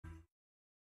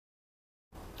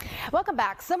Welcome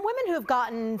back. Some women who have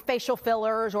gotten facial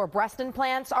fillers or breast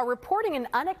implants are reporting an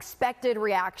unexpected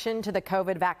reaction to the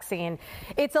COVID vaccine.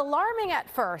 It's alarming at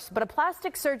first, but a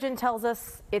plastic surgeon tells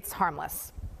us it's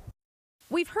harmless.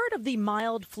 We've heard of the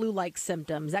mild flu-like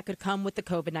symptoms that could come with the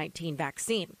COVID-19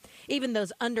 vaccine, even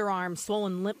those underarm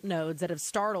swollen lymph nodes that have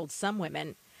startled some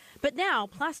women. But now,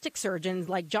 plastic surgeons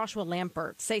like Joshua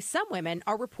Lampert say some women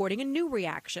are reporting a new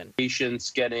reaction. Patients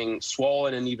getting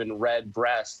swollen and even red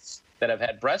breasts that have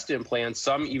had breast implants,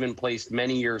 some even placed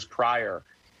many years prior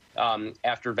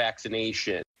after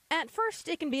vaccination. At first,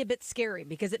 it can be a bit scary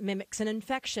because it mimics an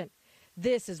infection.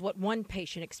 This is what one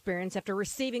patient experienced after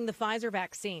receiving the Pfizer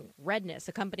vaccine, redness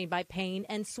accompanied by pain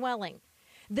and swelling.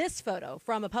 This photo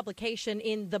from a publication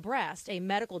in The Breast, a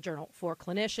medical journal for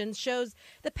clinicians, shows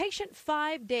the patient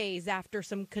 5 days after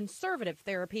some conservative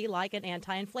therapy like an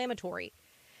anti-inflammatory.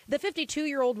 The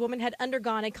 52-year-old woman had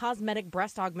undergone a cosmetic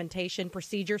breast augmentation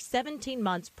procedure 17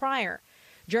 months prior.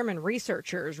 German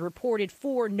researchers reported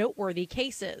 4 noteworthy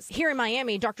cases. Here in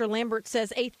Miami, Dr. Lampert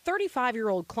says a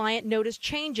 35-year-old client noticed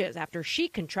changes after she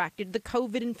contracted the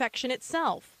COVID infection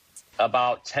itself.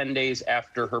 About 10 days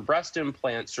after her breast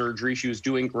implant surgery, she was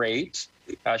doing great.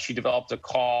 She developed a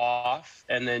cough,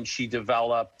 and then she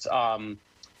developed some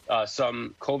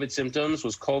COVID symptoms,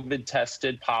 was COVID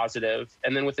tested positive,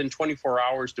 and then within 24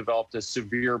 hours developed a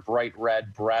severe bright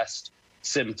red breast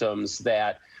symptoms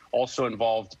that also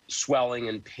involved swelling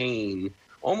and pain,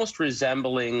 almost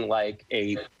resembling like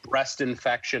a breast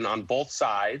infection on both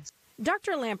sides.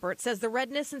 Dr. Lampert says the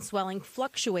redness and swelling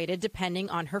fluctuated depending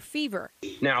on her fever.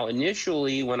 Now,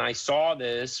 initially, when I saw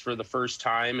this for the first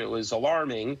time, it was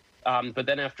alarming. But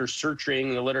then after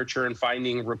searching the literature and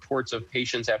finding reports of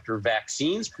patients after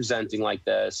vaccines presenting like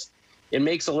this, it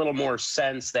makes a little more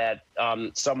sense that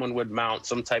someone would mount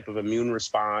some type of immune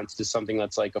response to something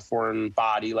that's like a foreign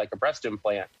body, like a breast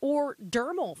implant. Or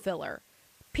dermal filler.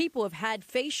 People who have had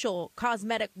facial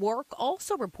cosmetic work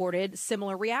also reported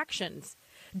similar reactions.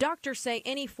 Doctors say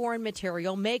any foreign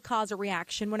material may cause a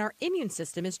reaction when our immune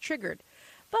system is triggered,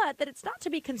 but that it's not to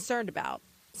be concerned about.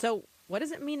 So what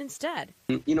does it mean instead?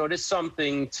 You know, it is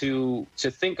something to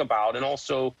think about, and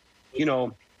also, you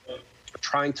know,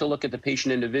 trying to look at the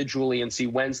patient individually and see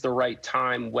when's the right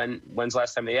time, when's the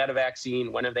last time they had a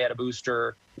vaccine, when have they had a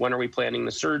booster, when are we planning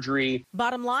the surgery.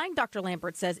 Bottom line, Dr.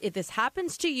 Lampert says if this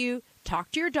happens to you,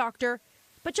 talk to your doctor,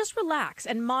 but just relax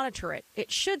and monitor it. It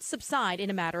should subside in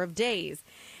a matter of days.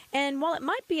 And while it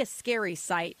might be a scary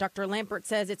sight, Dr. Lampert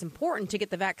says it's important to get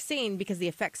the vaccine because the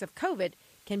effects of COVID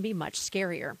can be much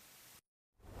scarier.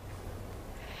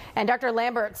 And Dr.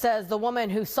 Lampert says the woman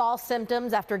who saw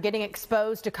symptoms after getting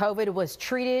exposed to COVID was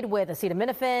treated with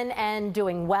acetaminophen and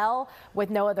doing well with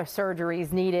no other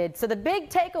surgeries needed. So the big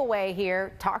takeaway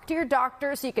here, talk to your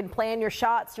doctor so you can plan your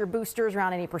shots, your boosters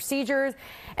around any procedures.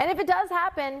 And if it does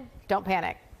happen, don't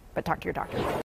panic, but talk to your doctor.